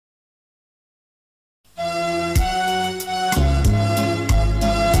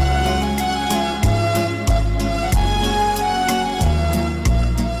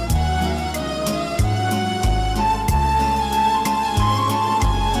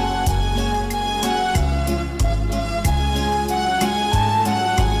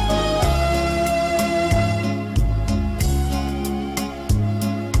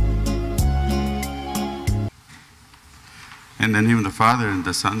In the name of the Father, and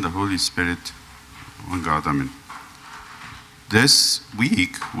the Son, the Holy Spirit, one God, amen. This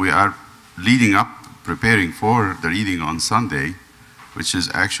week, we are leading up, preparing for the reading on Sunday, which is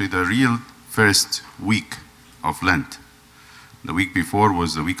actually the real first week of Lent. The week before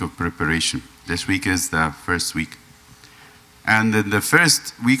was the week of preparation. This week is the first week. And in the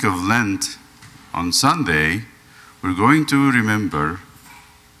first week of Lent, on Sunday, we're going to remember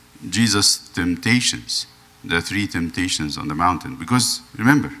Jesus' temptations, the 3 temptations on the mountain. Because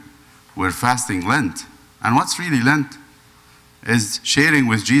remember, we're fasting Lent. And what's really Lent? Is sharing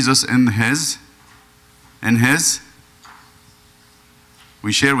with Jesus in his,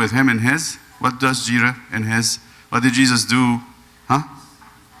 we share with him in his, what does Jesus in his, what did Jesus do?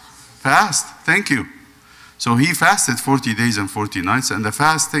 Fast, thank you. So he fasted 40 days and 40 nights, and the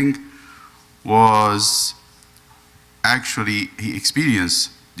fasting was actually, he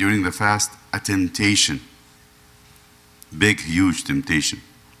experienced during the fast a temptation. Big, huge temptation.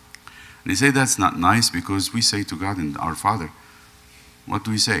 And he said that's not nice because we say to God and our Father, what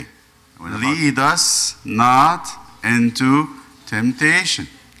do we say? Lead us not into temptation.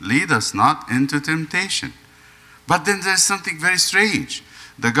 Lead us not into temptation. But then there's something very strange.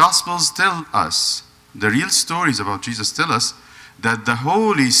 The Gospels tell us, the real stories about Jesus tell us that the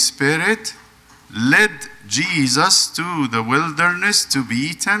Holy Spirit led Jesus to the wilderness to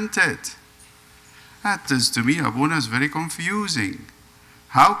be tempted. That is, to me, Abuna, is very confusing.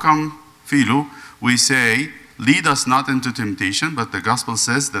 How come, Philo, we say, lead us not into temptation, but the Gospel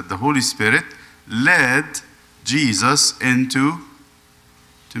says that the Holy Spirit led Jesus into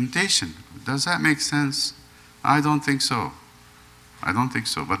temptation? Does that make sense? I don't think so. I don't think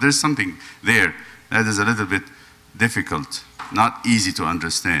so. But there's something there that is a little bit difficult, not easy to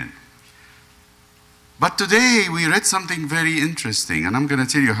understand. But today we read something very interesting, and I'm going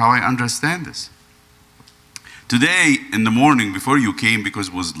to tell you how I understand this. Today in the morning before you came, because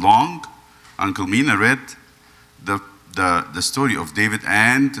it was long, Uncle Mina read the story of David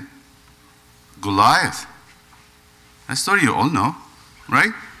and Goliath. A story you all know,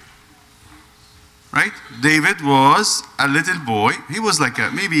 right? Right? David was a little boy. He was like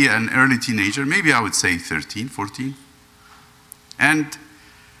maybe an early teenager, maybe I would say 13, 14. And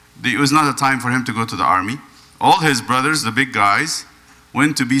it was not a time for him to go to the army. All his brothers, the big guys,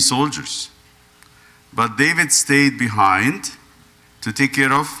 went to be soldiers. But David stayed behind to take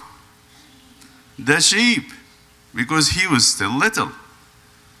care of the sheep because he was still little.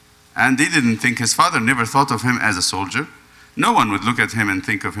 And they didn't think, his father never thought of him as a soldier. No one would look at him and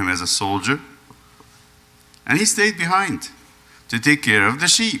think of him as a soldier. And he stayed behind to take care of the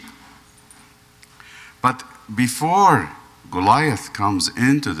sheep. But before Goliath comes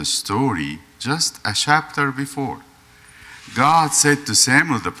into the story, just a chapter before, God said to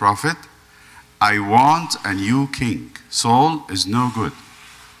Samuel the prophet, I want a new king. Saul is no good.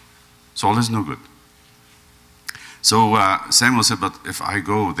 Saul is no good. So Samuel said, but if I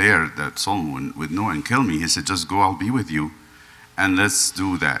go there, that Saul would know and kill me. He said, just go, I'll be with you. And let's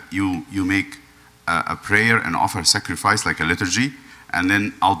do that. You make a prayer and offer a sacrifice like a liturgy, and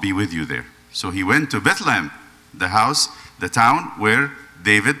then I'll be with you there. So he went to Bethlehem, the house, the town where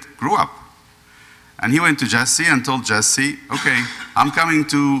David grew up. And he went to Jesse and told Jesse, okay, I'm coming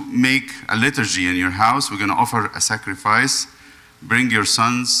to make a liturgy in your house. We're going to offer a sacrifice. Bring your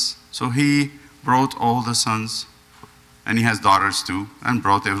sons. So he brought all the sons, and he has daughters too, and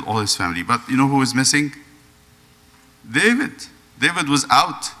brought all his family. But you know who was missing? David. David was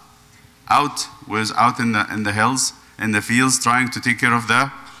out in the hills, in the fields, trying to take care of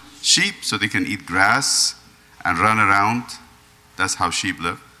the sheep so they can eat grass and run around. That's how sheep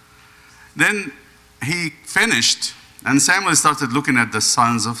live. Then he finished, and Samuel started looking at the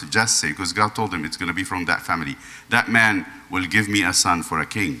sons of Jesse, because God told him it's going to be from that family. That man will give me a son for a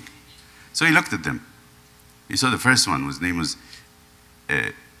king. So he looked at them. He saw the first one, his name was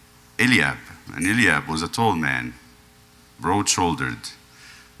Eliab. And Eliab was a tall man, broad-shouldered,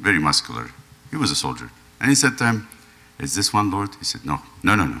 very muscular. He was a soldier. And he said to him, is this one, Lord? He said, no,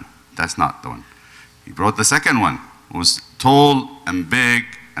 that's not the one. He brought the second one, who was tall and big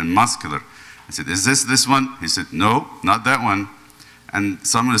and muscular. I said, is this one? He said, no, not that one. And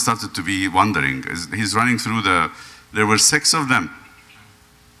someone started to be wondering. He's running through there were 6 of them.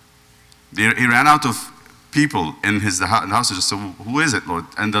 He ran out of people in the house. Just said, who is it, Lord?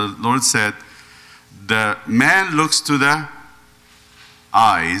 And the Lord said, the man looks to the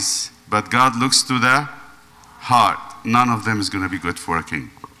eyes, but God looks to the heart. None of them is going to be good for a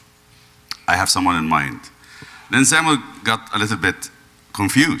king. I have someone in mind. Then Samuel got a little bit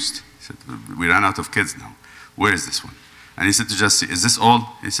confused. He said, we ran out of kids now. Where is this one? And he said to Jesse, is this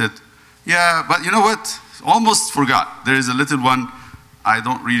all? He said, yeah, but you know what? almost forgot. There is a little one, I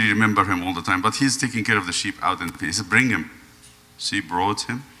don't really remember him all the time, but he's taking care of the sheep out in the field. He said, bring him. She brought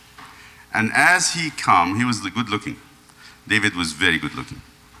him. And as he came, he was good looking. David was very good looking.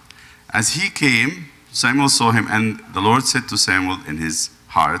 As he came, Samuel saw him, and the Lord said to Samuel in his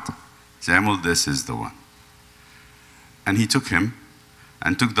heart, Samuel, this is the one. And he took him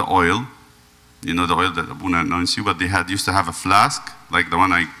and took the oil, you know, the oil that Abuna anoints you, but they used to have a flask, like the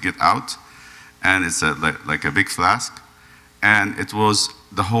one I get out, and it's like a big flask, and it was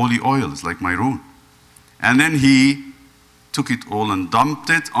the holy oil, it's like Maroon. And then he took it all and dumped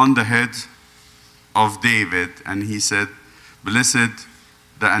it on the head of David, and he said, blessed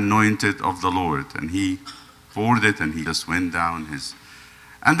the anointed of the Lord. And he poured it, and he just went down his,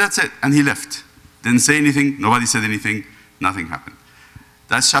 and that's it, and he left. Didn't say anything, nobody said anything, nothing happened.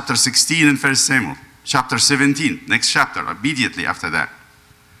 That's chapter 16 in 1 Samuel. Chapter 17, next chapter, immediately after that.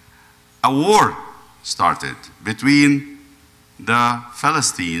 A war started between the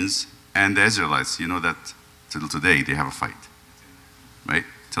Philistines and the Israelites. You know that till today they have a fight, right?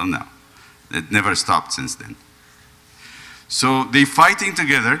 Till now. It never stopped since then. So they're fighting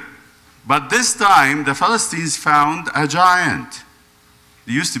together, but this time the Philistines found a giant.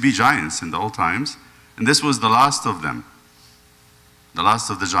 There used to be giants in the old times, and this was the last of them. The last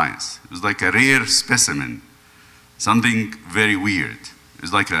of the giants. It was like a rare specimen, something very weird. It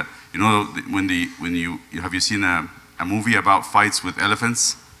was like a, you know, have you seen a movie about fights with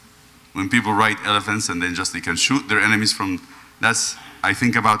elephants? When people ride elephants and then just they can shoot their enemies from, that's, I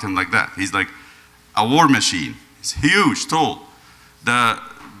think about him like that. He's like a war machine. He's huge, tall.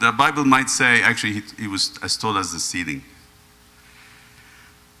 The Bible might say, actually, he was as tall as the ceiling.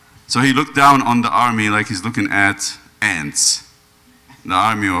 So he looked down on the army like he's looking at ants, the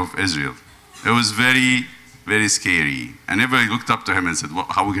army of Israel. It was very, very scary. And everybody looked up to him and said, well,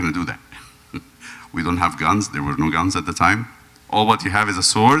 how are we going to do that? We don't have guns. There were no guns at the time. All what you have is a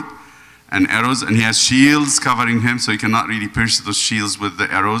sword and arrows, and he has shields covering him, so he cannot really pierce those shields with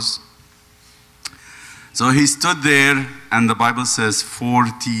the arrows. So he stood there, and the Bible says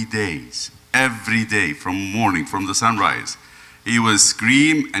 40 days, every day, from morning, from the sunrise, he would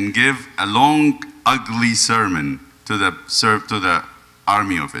scream and give a long, ugly sermon to the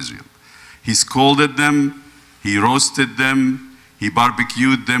army of Israel. He scolded them, he roasted them, he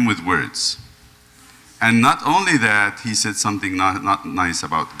barbecued them with words. And not only that, he said something not nice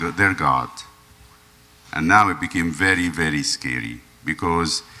about their God. And now it became very, very scary,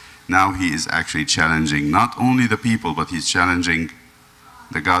 because now he is actually challenging not only the people, but he's challenging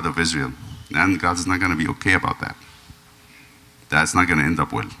the God of Israel. And God is not going to be okay about that. That's not going to end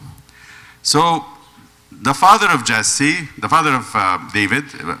up well. So the father of Jesse, the father of David,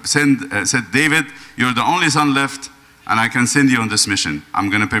 said, David, you're the only son left, and I can send you on this mission.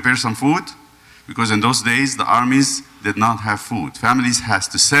 I'm going to prepare some food, because in those days, the armies did not have food. Families has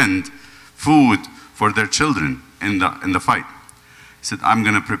to send food for their children in the fight. He said, I'm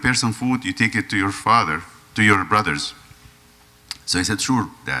going to prepare some food. You take it to your father, to your brothers. So he said, sure,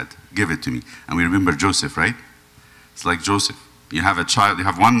 Dad, give it to me. And we remember Joseph, right? It's like Joseph. You have a child, you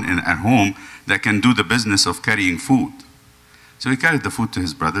have one at home that can do the business of carrying food. So he carried the food to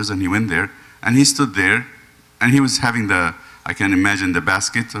his brothers, and he went there, and he stood there, and he was having I can imagine the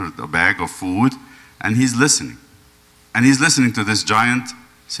basket or the bag of food, and he's listening. And he's listening to this giant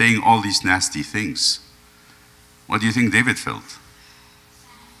saying all these nasty things. What do you think David felt?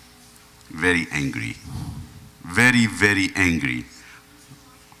 Very angry. Very, very angry.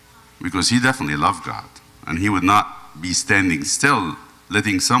 Because he definitely loved God. And he would not be standing still,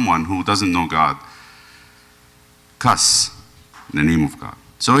 letting someone who doesn't know God cuss in the name of God.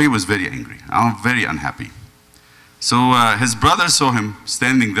 So he was very angry, very unhappy. So his brother saw him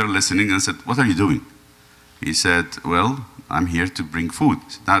standing there listening and said, what are you doing? He said, well, I'm here to bring food.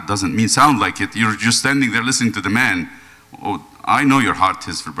 That doesn't sound like it. You're just standing there listening to the man. Oh, I know your heart,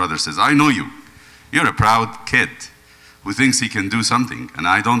 his brother says. I know you. You're a proud kid who thinks he can do something, and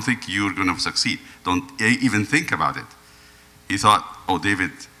I don't think you're going to succeed. Don't even think about it. He thought, oh,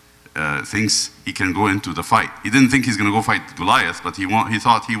 David thinks he can go into the fight. He didn't think he's going to go fight Goliath, but he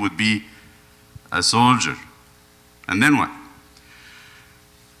thought he would be a soldier. And then what?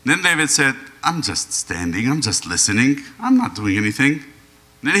 Then David said, I'm just standing, I'm just listening, I'm not doing anything.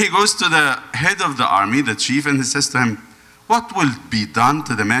 Then he goes to the head of the army, the chief, and he says to him, what will be done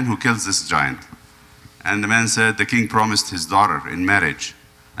to the man who kills this giant? And the man said, the king promised his daughter in marriage,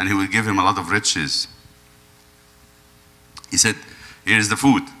 and he will give him a lot of riches. He said, here's the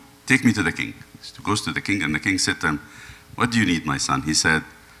food, take me to the king. He goes to the king, and the king said to him, what do you need, my son? He said,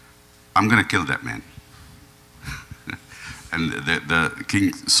 I'm going to kill that man. And the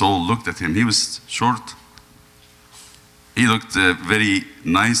King Saul looked at him. He was short, He looked very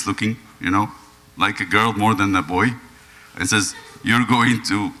nice looking, you know, like a girl more than a boy. And says, "You're going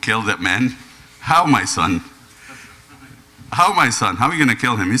to kill that man? How, my son? How, my son? How are you going to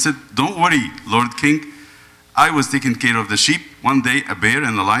kill him?" He said, "Don't worry, Lord King. I was taking care of the sheep. One day a bear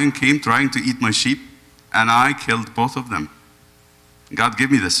and a lion came trying to eat my sheep, and I killed both of them. God gave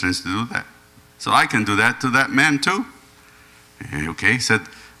me the strength to do that. So I can do that to that man too." Okay, he said,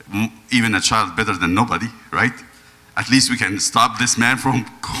 "Even a child better than nobody, right? At least we can stop this man from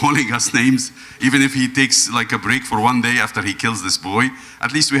calling us names, even if he takes like a break for one day after he kills this boy.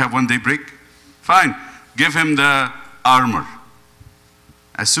 At least we have 1 day break. Fine, give him the armor,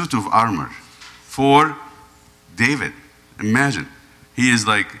 a suit of armor for David." Imagine, he is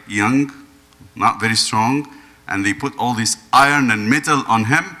like young, not very strong, and they put all this iron and metal on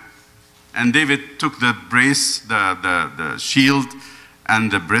him. And David took the brace, the shield,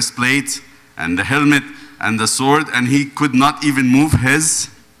 and the breastplate, and the helmet, and the sword, and he could not even move his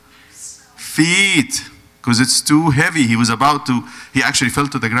feet because it's too heavy. He was about to, he actually fell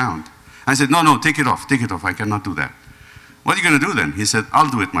to the ground. I said, "No, no, take it off, I cannot do that." "What are you going to do then?" He said,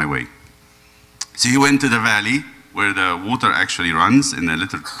 "I'll do it my way." So he went to the valley where the water actually runs in a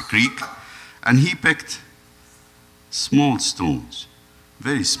little creek, and he picked small stones,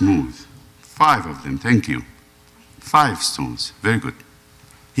 very smooth, 5 of them, thank you. 5 stones, very good.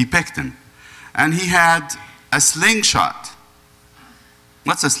 He picked them. And he had a slingshot.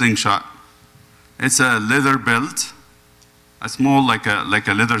 What's a slingshot? It's a leather belt, a small, like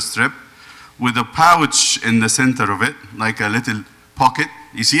a leather strip, with a pouch in the center of it, like a little pocket.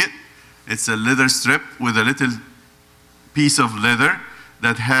 You see it? It's a leather strip with a little piece of leather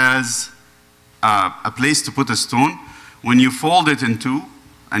that has a place to put a stone. When you fold it in two,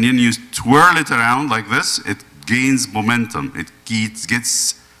 and then you twirl it around like this, it gains momentum. It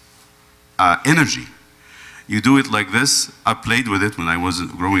gets energy. You do it like this. I played with it when I was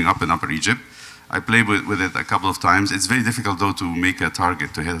growing up in Upper Egypt. I played with it a couple of times. It's very difficult though to make a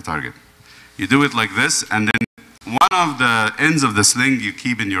target, to hit a target. You do it like this, and then one of the ends of the sling you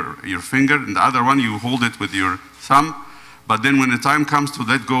keep in your finger, and the other one you hold it with your thumb. But then when the time comes to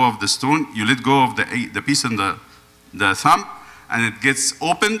let go of the stone, you let go of the piece in the thumb, and it gets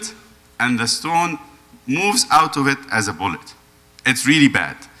opened, and the stone moves out of it as a bullet. It's really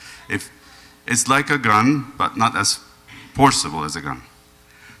bad. It's like a gun, but not as forcible as a gun.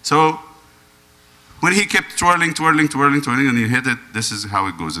 So when he kept twirling, and he hit it, this is how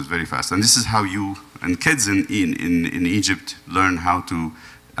it goes. It's very fast. And this is how you, and kids in Egypt learn how to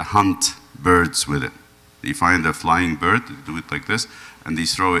hunt birds with it. They find a flying bird, they do it like this, and they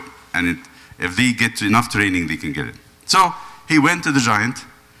throw it, and if they get enough training, they can get it. So he went to the giant,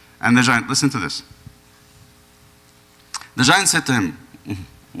 and the giant, listen to this. The giant said to him,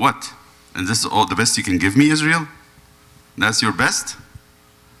 "What? And this is all the best you can give me, Israel? That's your best?"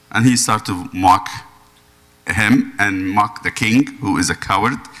 And he started to mock him and mock the king, who is a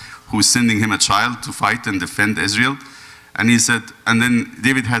coward, who is sending him a child to fight and defend Israel. And he said, and then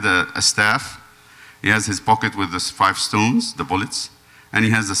David had a staff. He has his pocket with the 5 stones, the bullets, and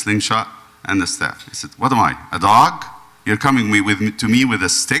he has the slingshot and the staff. He said, "What am I, a dog? You're coming to me with a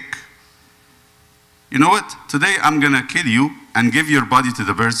stick? You know what? Today I'm going to kill you and give your body to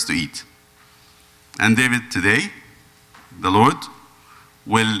the birds to eat. And David, today, the Lord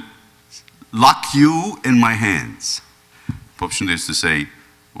will lock you in my hands." Pope Shenouda used to say,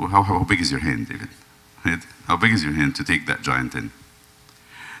 well, how big is your hand, David? Right? How big is your hand to take that giant in?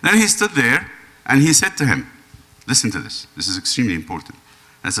 Then he stood there, and he said to him, listen to this. This is extremely important.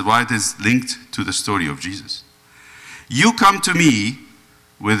 I said, why it is linked to the story of Jesus. "You come to me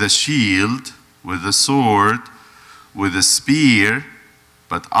with a shield, with a sword, with a spear,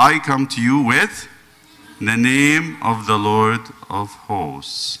 but I come to you with the name of the Lord of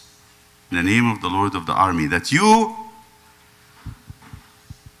hosts, the name of the Lord of the army, that you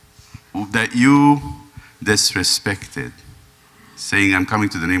disrespected." Saying, I'm coming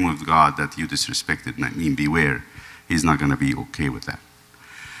to the name of God that you disrespected. And I mean, beware. He's not going to be okay with that.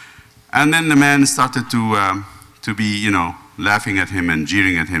 And then the man started to be, you know, laughing at him and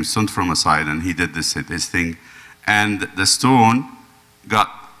jeering at him, stood from aside, and he did this thing. And the stone got,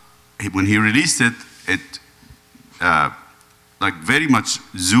 when he released it, it like very much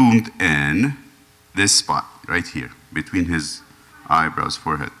zoomed in this spot right here between his eyebrows,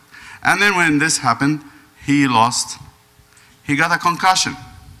 forehead. And then when this happened, he got a concussion.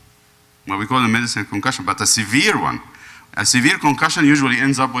 What we call in medicine concussion, but a severe one. A severe concussion usually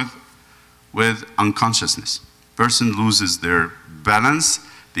ends up with unconsciousness. Person loses their balance,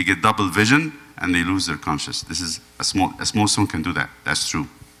 they get double vision, and they lose their consciousness. This is a small stone can do that. That's true.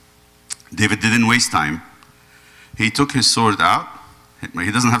 David didn't waste time. he took his sword out.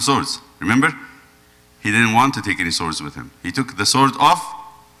 He doesn't have swords, remember? He didn't want to take any swords with him. He took the sword off,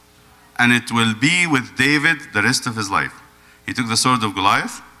 and it will be with David the rest of his life. He took the sword of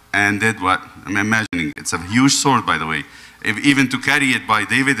Goliath and did what? I'm imagining. It's a huge sword, by the way. Even to carry it by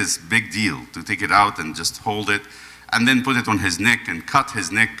David is a big deal, to take it out and just hold it, and then put it on his neck and cut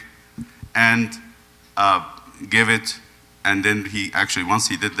his neck and give it. And then he actually, once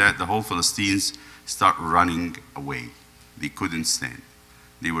he did that, the whole Philistines start running away. They couldn't stand.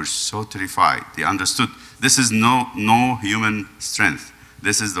 They were so terrified. They understood this is no human strength.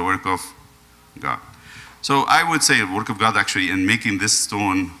 This is the work of God. So I would say the work of God actually in making this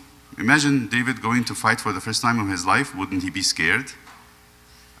stone. Imagine David going to fight for the first time of his life. Wouldn't he be scared?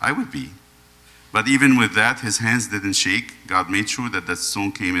 I would be. But even with that, his hands didn't shake. God made sure that that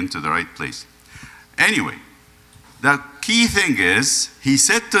stone came into the right place. Anyway, the key thing is, he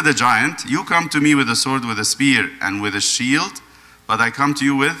said to the giant, you come to me with a sword, with a spear, and with a shield, but I come to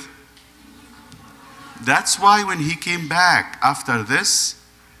you with. That's why when he came back after this,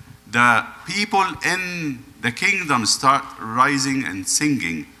 the people in the kingdom start rising and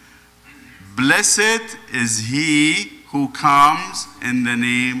singing, blessed is he who comes in the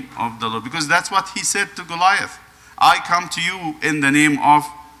name of the Lord. Because that's what he said to Goliath. I come to you in the name of,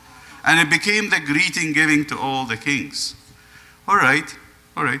 and it became the greeting giving to all the kings. All right.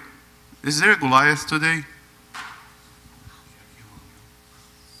 Is there a Goliath today?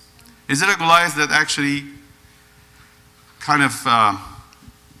 Is there a Goliath that actually kind of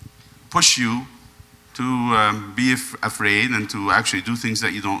push you to be afraid and to actually do things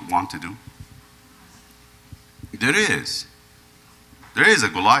that you don't want to do? There is. There is a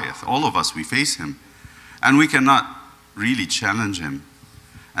Goliath. All of us, we face him. And we cannot really challenge him.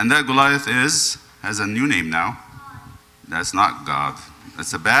 And that Goliath has a new name now. That's not God.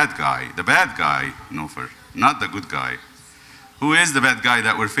 That's a bad guy. The bad guy, Nofer, not the good guy. Who is the bad guy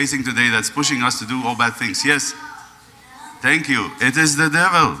that we're facing today that's pushing us to do all bad things? Yes. Thank you. It is the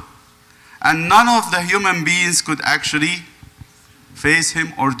devil. And none of the human beings could actually face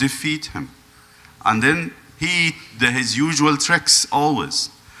him or defeat him. And then his usual tricks always,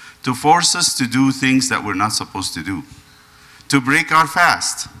 to force us to do things that we're not supposed to do, to break our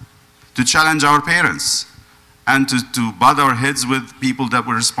fast, to challenge our parents, and to butt our heads with people that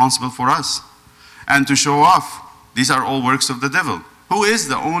were responsible for us, and to show off. These are all works of the devil. Who is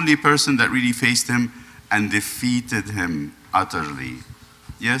the only person that really faced him and defeated him utterly?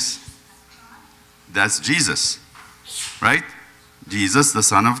 Yes? That's Jesus, right? Jesus, the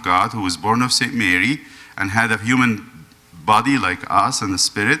Son of God, who was born of St. Mary and had a human body like us and a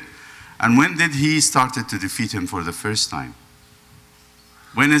spirit. And when did he started to defeat him for the first time?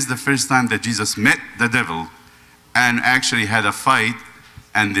 When is the first time that Jesus met the devil and actually had a fight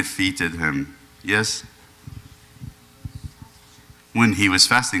and defeated him? Yes? When he was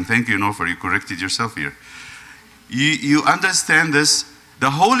fasting. Thank you, Nofer, you corrected yourself here. You understand this?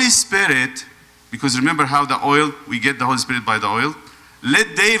 The Holy Spirit, because remember how the oil, we get the Holy Spirit by the oil,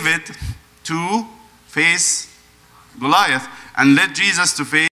 led David to face Goliath and led Jesus to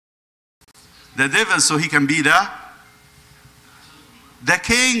face the devil so he can be the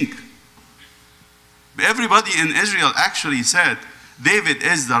king. Everybody in Israel actually said, David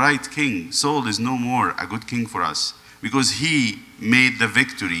is the right king. Saul is no more a good king for us, because he made the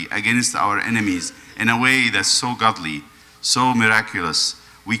victory against our enemies in a way that's so godly, so miraculous.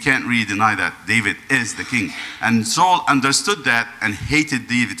 We can't really deny that David is the king. And Saul understood that and hated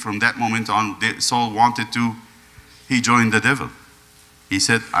David from that moment on. Saul wanted to, he joined the devil. He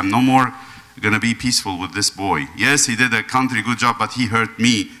said, I'm no more going to be peaceful with this boy. Yes, he did a country good job, but he hurt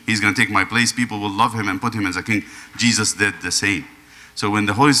me. He's going to take my place. People will love him and put him as a king. Jesus did the same. So when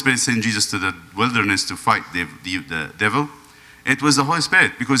the Holy Spirit sent Jesus to the wilderness to fight the devil, it was the Holy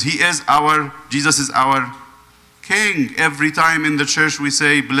Spirit, because Jesus is our king. Every time in the church we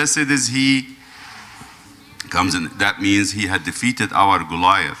say, blessed is he comes in. That means he had defeated our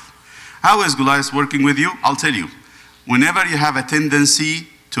Goliath. How is Goliath working with you? I'll tell you. Whenever you have a tendency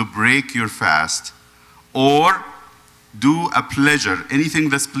to break your fast or do a pleasure, anything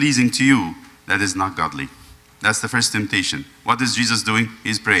that's pleasing to you, that is not godly. That's the first temptation. What is Jesus doing?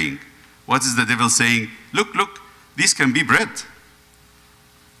 He's praying. What is the devil saying? Look, these can be bread.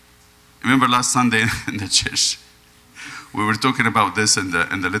 Remember last Sunday in the church, we were talking about this in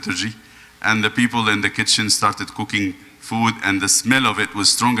the liturgy, and the people in the kitchen started cooking food, and the smell of it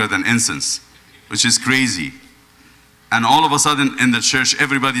was stronger than incense, which is crazy. And all of a sudden in the church,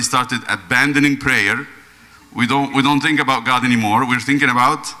 everybody started abandoning prayer. We don't think about God anymore. We're thinking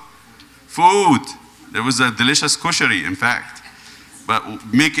about food. There was a delicious kosheri, in fact. But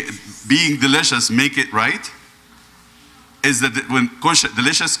being delicious, make it right. Is that when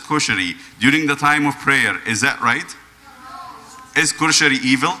delicious kosheri during the time of prayer, is that right? Is kosheri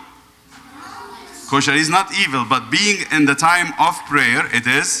evil? Kosher is not evil, but being in the time of prayer, it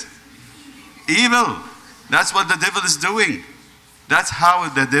is evil. That's what the devil is doing. That's how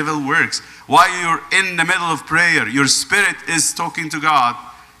the devil works. While you're in the middle of prayer, your spirit is talking to God.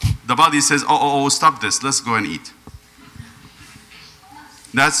 The body says, oh, stop this. Let's go and eat.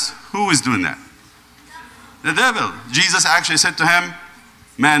 That's who is doing that? The devil. Jesus actually said to him,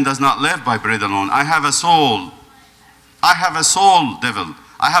 man does not live by bread alone. I have a soul. I have a soul, devil.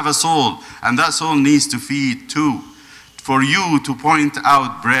 I have a soul, and that soul needs to feed too. For you to point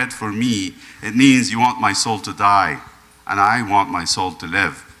out bread for me, it means you want my soul to die, and I want my soul to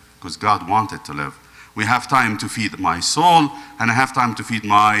live, because God wanted to live. We have time to feed my soul, and I have time to feed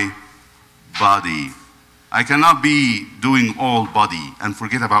my body. I cannot be doing all body and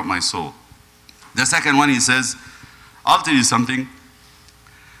forget about my soul. The second one, he says, I'll tell you something.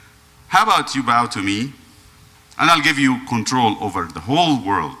 How about you bow to me, and I'll give you control over the whole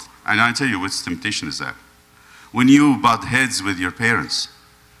world. And I tell you, which temptation is that? When you butt heads with your parents,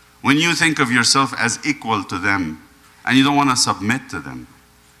 when you think of yourself as equal to them, and you don't want to submit to them,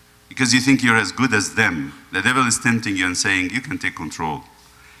 because you think you're as good as them, the devil is tempting you and saying, you can take control.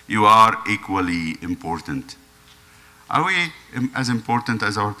 You are equally important. Are we as important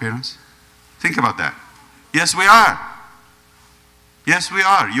as our parents? Think about that. Yes, we are. Yes, we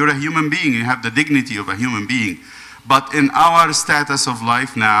are. You're a human being. You have the dignity of a human being. But in our status of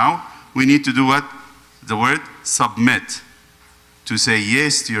life now, we need to do what? The word submit. To say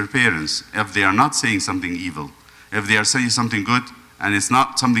yes to your parents if they are not saying something evil. If they are saying something good and it's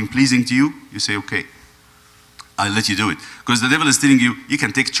not something pleasing to you, you say, okay, I'll let you do it. Because the devil is telling you, you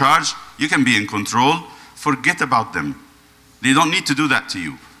can take charge, you can be in control, forget about them. They don't need to do that to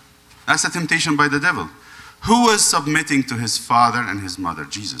you. That's a temptation by the devil. Who was submitting to his father and his mother?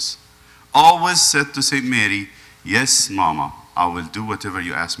 Jesus. Always said to St. Mary, yes, Mama, I will do whatever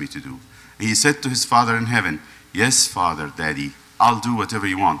you ask me to do. And he said to his Father in heaven, yes, Father, Daddy, I'll do whatever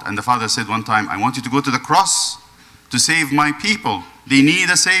you want. And the Father said one time, I want you to go to the cross to save my people. They need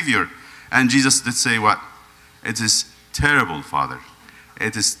a Savior. And Jesus did say what? It is terrible, Father.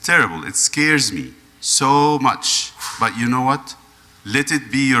 It is terrible. It scares me so much. But you know what? Let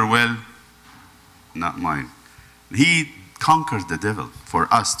it be your will, not mine. He conquered the devil. For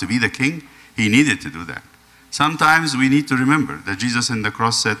us to be the king, he needed to do that. Sometimes we need to remember that Jesus in the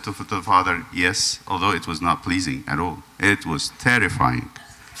cross said to the Father, yes, although it was not pleasing at all. It was terrifying.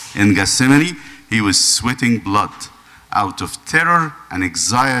 In Gethsemane, he was sweating blood out of terror and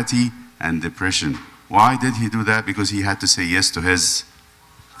anxiety and depression. Why did he do that? Because he had to say yes to his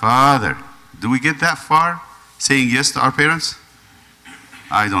Father. Do we get that far, saying yes to our parents?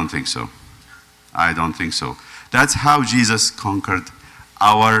 I don't think so. I don't think so. That's how Jesus conquered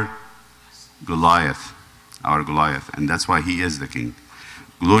our Goliath. Our Goliath. And that's why he is the king.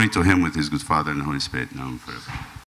 Glory to him with his good Father and the Holy Spirit now and forever.